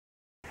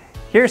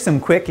Here are some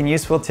quick and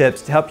useful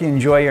tips to help you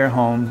enjoy your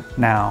home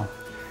now.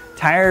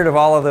 Tired of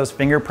all of those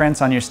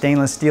fingerprints on your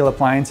stainless steel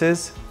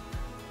appliances?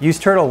 Use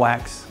turtle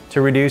wax to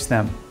reduce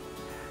them.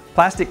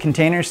 Plastic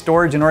container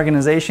storage and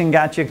organization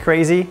got you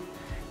crazy?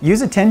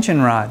 Use a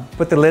tension rod.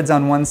 Put the lids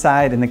on one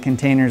side and the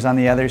containers on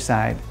the other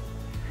side.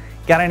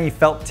 Got any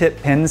felt tip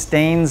pen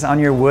stains on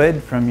your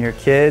wood from your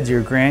kids,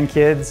 your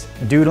grandkids,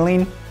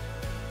 doodling?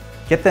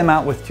 Get them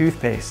out with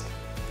toothpaste.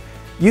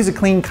 Use a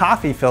clean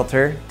coffee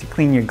filter to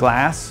clean your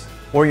glass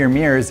or your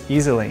mirrors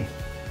easily.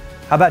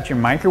 How about your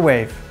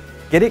microwave?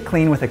 Get it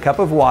clean with a cup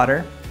of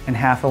water and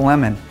half a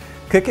lemon.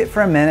 Cook it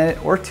for a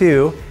minute or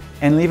two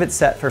and leave it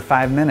set for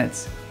 5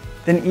 minutes.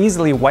 Then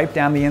easily wipe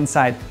down the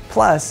inside,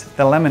 plus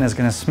the lemon is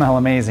going to smell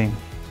amazing.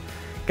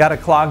 Got a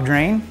clogged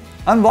drain?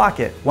 Unblock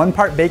it. 1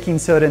 part baking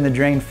soda in the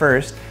drain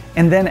first,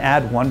 and then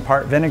add 1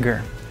 part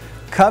vinegar.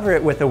 Cover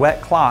it with a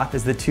wet cloth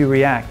as the two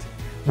react.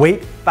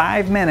 Wait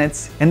 5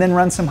 minutes and then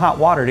run some hot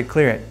water to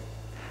clear it.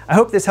 I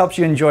hope this helps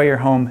you enjoy your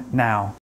home now.